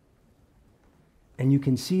 And you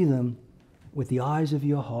can see them with the eyes of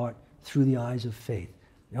your heart through the eyes of faith.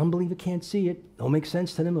 The unbeliever can't see it. Don't make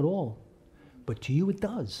sense to them at all. But to you it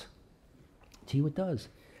does. To you it does.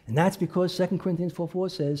 And that's because 2 Corinthians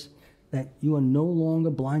 4:4 says that you are no longer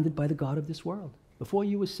blinded by the god of this world. Before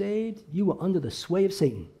you were saved, you were under the sway of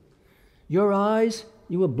Satan. Your eyes,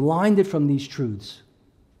 you were blinded from these truths.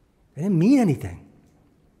 They didn't mean anything.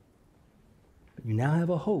 But you now have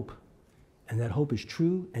a hope, and that hope is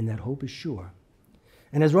true, and that hope is sure.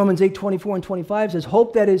 And as Romans 8:24 and 25 says,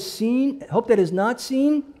 hope that is seen, hope that is not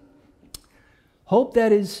seen, hope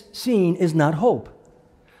that is seen is not hope.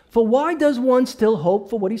 For why does one still hope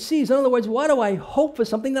for what he sees? In other words, why do I hope for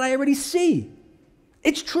something that I already see?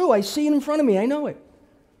 It's true, I see it in front of me, I know it.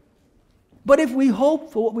 But if we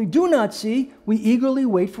hope for what we do not see, we eagerly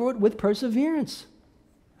wait for it with perseverance.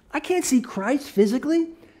 I can't see Christ physically.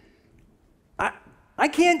 I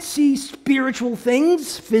can't see spiritual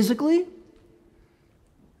things physically.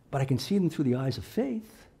 But I can see them through the eyes of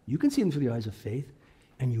faith. You can see them through the eyes of faith,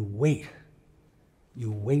 and you wait.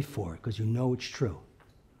 You wait for it because you know it's true.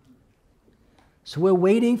 So we're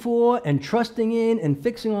waiting for and trusting in and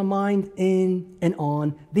fixing our mind in and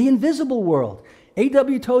on the invisible world.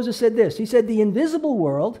 A.W. Tozer said this. He said, the invisible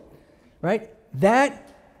world, right, that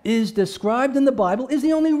is described in the Bible is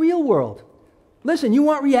the only real world. Listen, you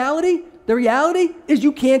want reality? The reality is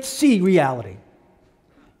you can't see reality.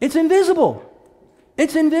 It's invisible.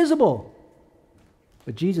 It's invisible.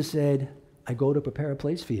 But Jesus said, I go to prepare a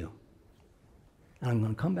place for you, and I'm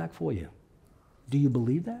going to come back for you. Do you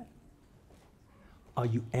believe that? Are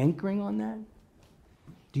you anchoring on that?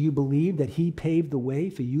 Do you believe that he paved the way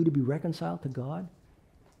for you to be reconciled to God?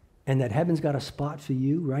 And that heaven's got a spot for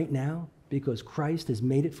you right now because Christ has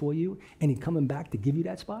made it for you and he's coming back to give you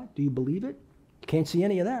that spot? Do you believe it? You can't see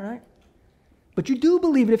any of that, right? But you do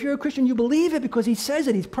believe it. If you're a Christian, you believe it because he says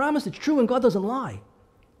it. He's promised it's true and God doesn't lie.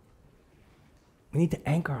 We need to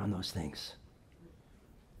anchor on those things.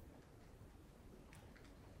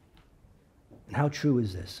 And how true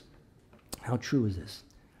is this? How true is this?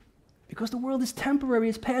 Because the world is temporary,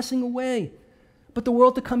 it's passing away. But the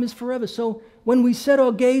world to come is forever. So when we set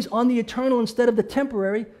our gaze on the eternal instead of the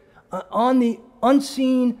temporary, on the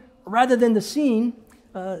unseen rather than the seen,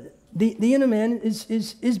 the inner man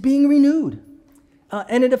is being renewed.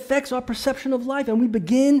 And it affects our perception of life. And we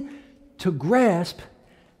begin to grasp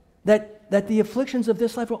that the afflictions of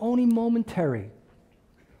this life are only momentary.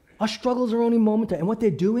 Our struggles are only momentary. And what they're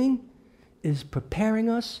doing is preparing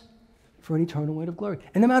us for an eternal weight of glory.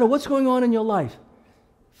 And no matter what's going on in your life,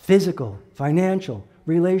 physical, financial,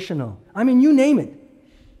 relational, I mean, you name it,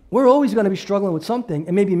 we're always going to be struggling with something,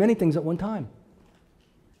 and maybe many things at one time.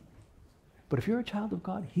 But if you're a child of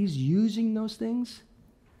God, He's using those things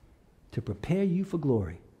to prepare you for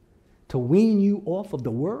glory, to wean you off of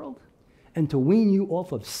the world, and to wean you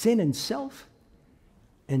off of sin and self,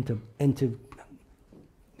 and to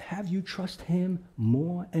have you trust Him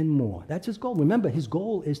more and more. That's His goal. Remember, His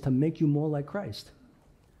goal is to make you more like Christ.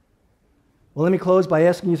 Well, let me close by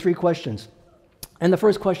asking you 3 questions. And the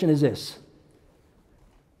first question is this: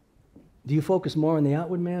 do you focus more on the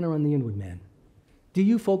outward man or on the inward man? Do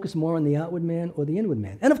you focus more on the outward man or the inward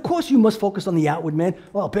man? And of course you must focus on the outward man.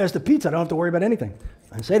 Well, Pastor Pete, I don't have to worry about anything.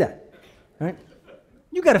 I didn't say that. Right?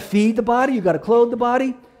 You got to feed the body. You got to clothe the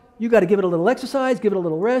body. You got to give it a little exercise, give it a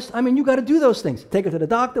little rest. I mean, you got to do those things. Take it to the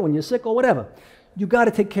doctor when you're sick or whatever. You got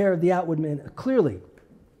to take care of the outward man, clearly.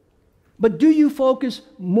 But do you focus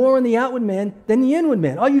more on the outward man than the inward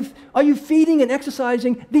man? Are you feeding and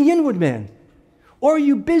exercising the inward man? Or are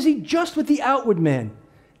you busy just with the outward man?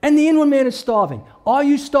 And the inward man is starving. Are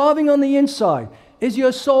you starving on the inside? Is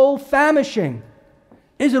your soul famishing?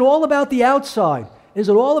 Is it all about the outside? Is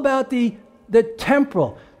it all about the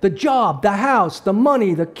temporal, the job, the house, the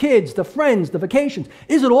money, the kids, the friends, the vacations?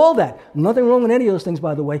 Is it all that? Nothing wrong with any of those things,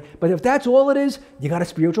 by the way. But if that's all it is, you got a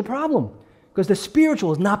spiritual problem. Because the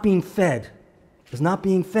spiritual is not being fed. It's not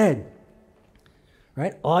being fed.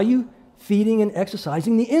 Right? Are you feeding and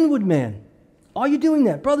exercising the inward man? Are you doing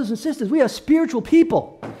that? Brothers and sisters, we are spiritual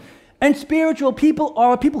people. And spiritual people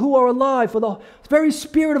are people who are alive, for the very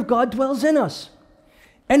Spirit of God dwells in us.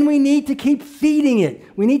 And we need to keep feeding it.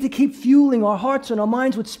 We need to keep fueling our hearts and our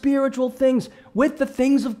minds with spiritual things, with the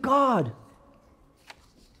things of God.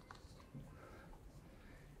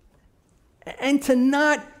 And to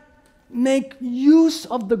not make use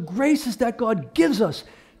of the graces that God gives us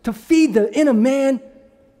to feed the inner man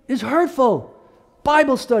is hurtful.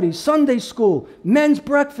 Bible studies, Sunday school, men's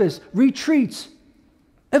breakfast, retreats,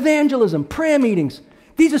 evangelism, prayer meetings.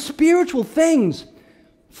 These are spiritual things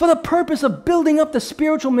for the purpose of building up the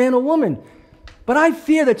spiritual man or woman. But I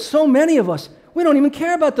fear that so many of us, we don't even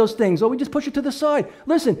care about those things, or we just push it to the side.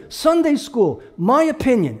 Listen, Sunday school, my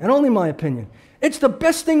opinion, and only my opinion, it's the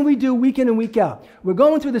best thing we do week in and week out. We're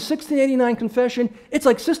going through the 1689 confession. It's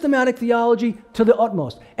like systematic theology to the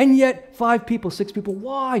utmost. And yet, 5 people, 6 people,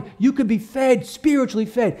 why? You could be fed, spiritually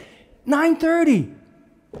fed. 9:30,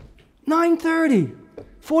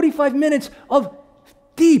 45 minutes of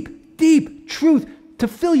deep, deep truth to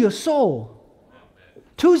fill your soul.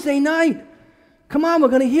 Tuesday night, come on, we're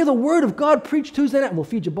going to hear the Word of God preached Tuesday night. We'll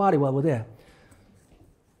feed your body while we're there.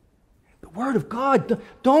 Word of God.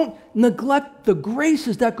 Don't neglect the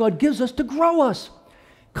graces that God gives us to grow us.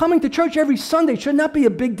 Coming to church every Sunday should not be a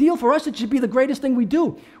big deal for us. It should be the greatest thing we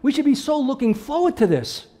do. We should be so looking forward to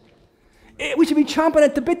this. We should be chomping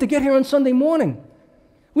at the bit to get here on Sunday morning.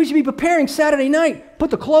 We should be preparing Saturday night. Put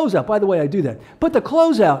the clothes out. By the way, I do that. Put the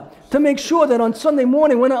clothes out to make sure that on Sunday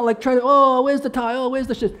morning we're not like trying to, oh, where's the tie? Oh, where's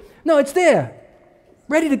the shit? No, it's there.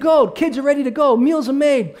 Ready to go. Kids are ready to go. Meals are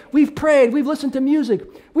made. We've prayed. We've listened to music.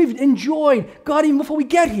 We've enjoyed God even before we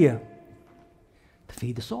get here. To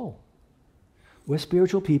feed the soul. We're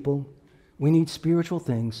spiritual people. We need spiritual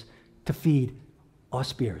things to feed our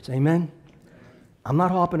spirits. Amen? I'm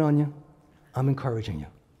not harping on you. I'm encouraging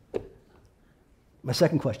you. My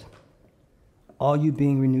second question. Are you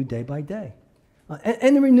being renewed day by day?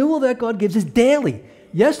 And the renewal that God gives is daily.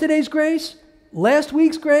 Yesterday's grace, last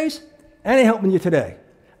week's grace, that ain't helping you today.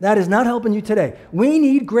 That is not helping you today. We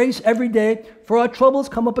need grace every day, for our troubles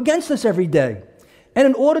come up against us every day. And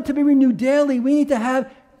in order to be renewed daily, we need to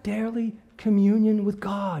have daily communion with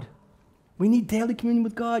God. We need daily communion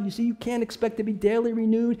with God. You see, you can't expect to be daily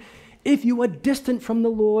renewed if you are distant from the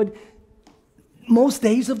Lord most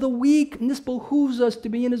days of the week. And this behooves us to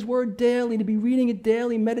be in His Word daily, to be reading it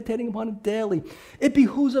daily, meditating upon it daily. It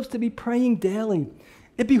behooves us to be praying daily.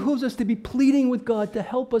 It behooves us to be pleading with God to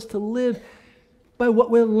help us to live by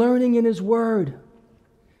what we're learning in His Word.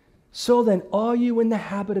 So then, are you in the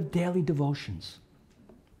habit of daily devotions?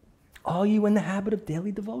 Are you in the habit of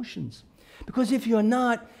daily devotions? Because if you're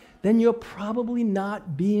not, then you're probably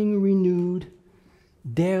not being renewed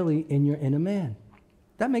daily in your inner man.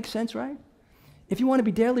 That makes sense, right? If you want to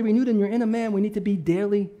be daily renewed in your inner man, we need to be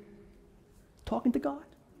daily talking to God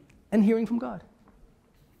and hearing from God.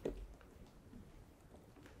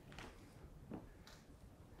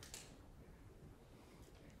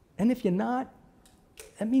 And if you're not,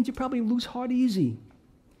 that means you probably lose heart easy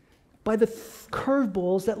by the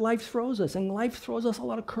curveballs that life throws us. And life throws us a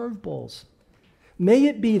lot of curveballs. May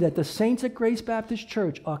it be that the saints at Grace Baptist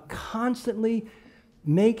Church are constantly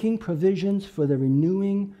making provisions for the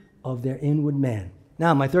renewing of their inward man.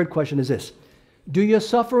 Now, my third question is this. Do your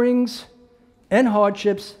sufferings and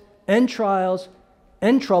hardships and trials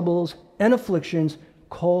and troubles and afflictions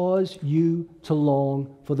cause you to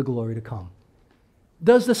long for the glory to come?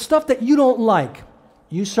 Does the stuff that you don't like,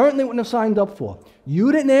 you certainly wouldn't have signed up for,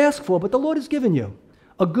 you didn't ask for, but the Lord has given you,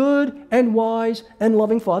 a good and wise and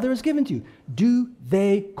loving Father has given to you, do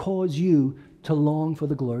they cause you to long for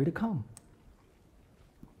the glory to come?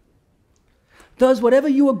 Does whatever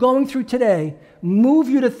you are going through today move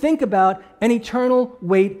you to think about an eternal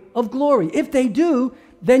weight of glory? If they do,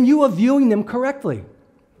 then you are viewing them correctly.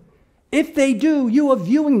 If they do, you are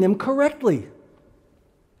viewing them correctly.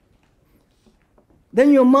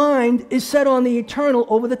 Then your mind is set on the eternal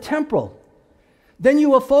over the temporal. Then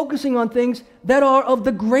you are focusing on things that are of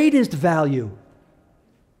the greatest value,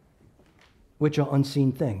 which are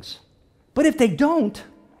unseen things. But if they don't,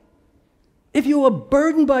 if you are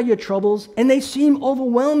burdened by your troubles and they seem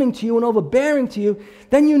overwhelming to you and overbearing to you,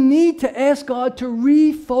 then you need to ask God to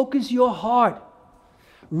refocus your heart.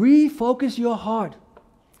 Refocus your heart.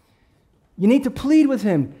 You need to plead with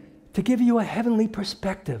Him to give you a heavenly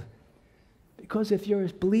perspective. Because if you're a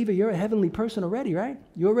believer, you're a heavenly person already, right?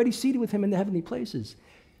 You're already seated with Him in the heavenly places.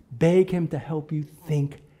 Beg Him to help you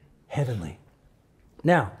think heavenly.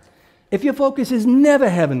 Now, if your focus is never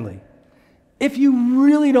heavenly, if you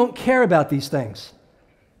really don't care about these things,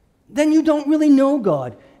 then you don't really know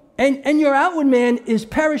God. And your outward man is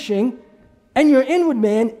perishing, and your inward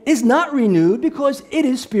man is not renewed because it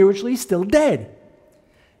is spiritually still dead.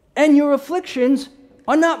 And your afflictions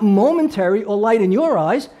are not momentary or light in your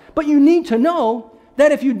eyes, but you need to know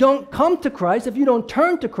that if you don't come to Christ, if you don't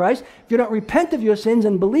turn to Christ, if you don't repent of your sins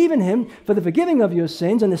and believe in Him for the forgiving of your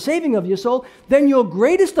sins and the saving of your soul, then your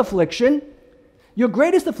greatest affliction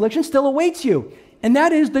still awaits you. And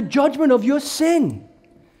that is the judgment of your sin.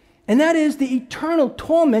 And that is the eternal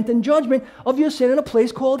torment and judgment of your sin in a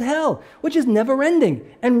place called hell, which is never ending.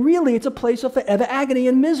 And really, it's a place of forever agony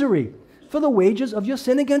and misery for the wages of your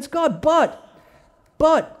sin against God. But,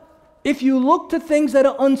 if you look to things that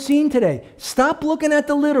are unseen today, stop looking at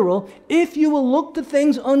the literal. If you will look to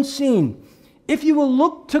things unseen, if you will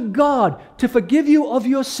look to God to forgive you of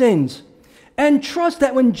your sins, and trust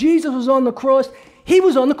that when Jesus was on the cross, He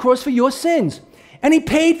was on the cross for your sins. And He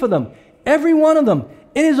paid for them, every one of them,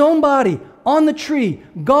 in His own body, on the tree.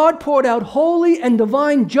 God poured out holy and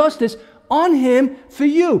divine justice on Him for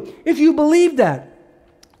you. If you believe that,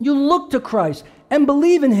 you look to Christ and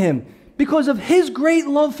believe in Him. Because of His great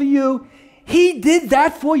love for you, He did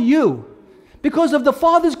that for you. Because of the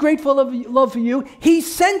Father's grateful love for you, He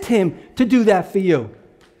sent Him to do that for you.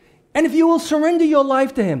 And if you will surrender your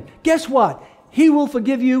life to Him, guess what? He will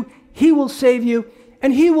forgive you, He will save you,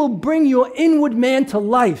 and He will bring your inward man to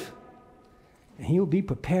life. And He will be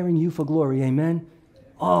preparing you for glory, amen?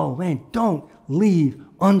 Oh man, don't leave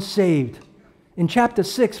unsaved. In chapter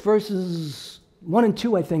 6, verses 1 and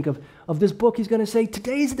 2, I think, of this book, he's going to say,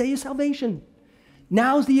 today is the day of salvation.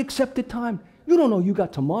 Now's the accepted time. You don't know you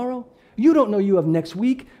got tomorrow. You don't know you have next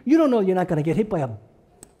week. You don't know you're not going to get hit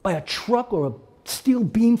by a truck or a steel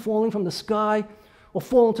beam falling from the sky or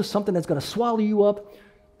fall into something that's going to swallow you up,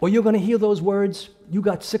 or you're going to hear those words, you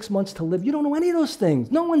got 6 months to live. You don't know any of those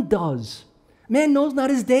things. No one does. Man knows not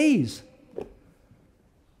his days.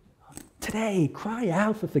 Today, cry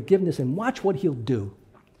out for forgiveness and watch what He'll do.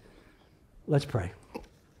 Let's pray.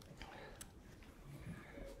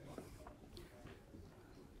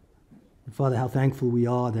 Father, how thankful we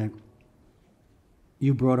are that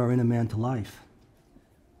You brought our inner man to life.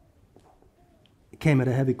 It came at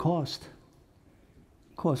a heavy cost.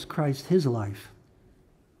 It cost Christ His life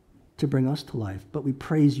to bring us to life, but we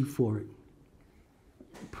praise You for it.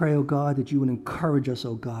 We pray, oh God, that You would encourage us,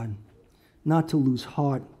 oh God, not to lose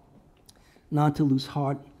heart, not to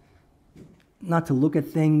look at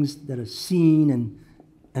things that are seen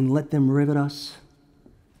and let them rivet us,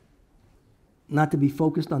 not to be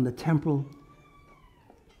focused on the temporal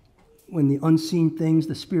when the unseen things,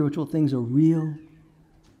 the spiritual things are real,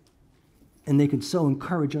 and they can so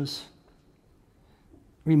encourage us.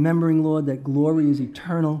 Remembering, Lord, that glory is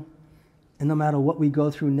eternal, and no matter what we go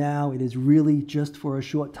through now, it is really just for a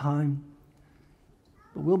short time.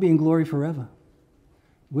 But we'll be in glory forever.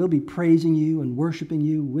 We'll be praising You and worshiping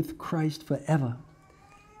You with Christ forever.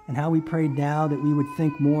 And how we pray now that we would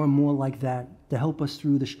think more and more like that to help us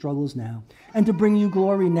through the struggles now and to bring You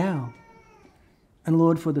glory now. And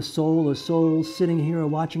Lord, for the soul or souls sitting here or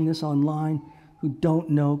watching this online who don't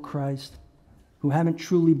know Christ, who haven't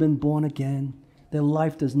truly been born again, their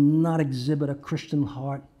life does not exhibit a Christian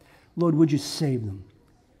heart, Lord, would you save them?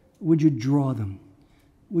 Would you draw them?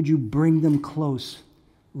 Would you bring them close?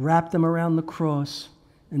 Wrap them around the cross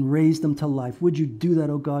and raise them to life. Would you do that,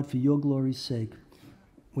 oh God, for your glory's sake?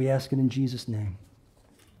 We ask it in Jesus' name.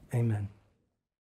 Amen.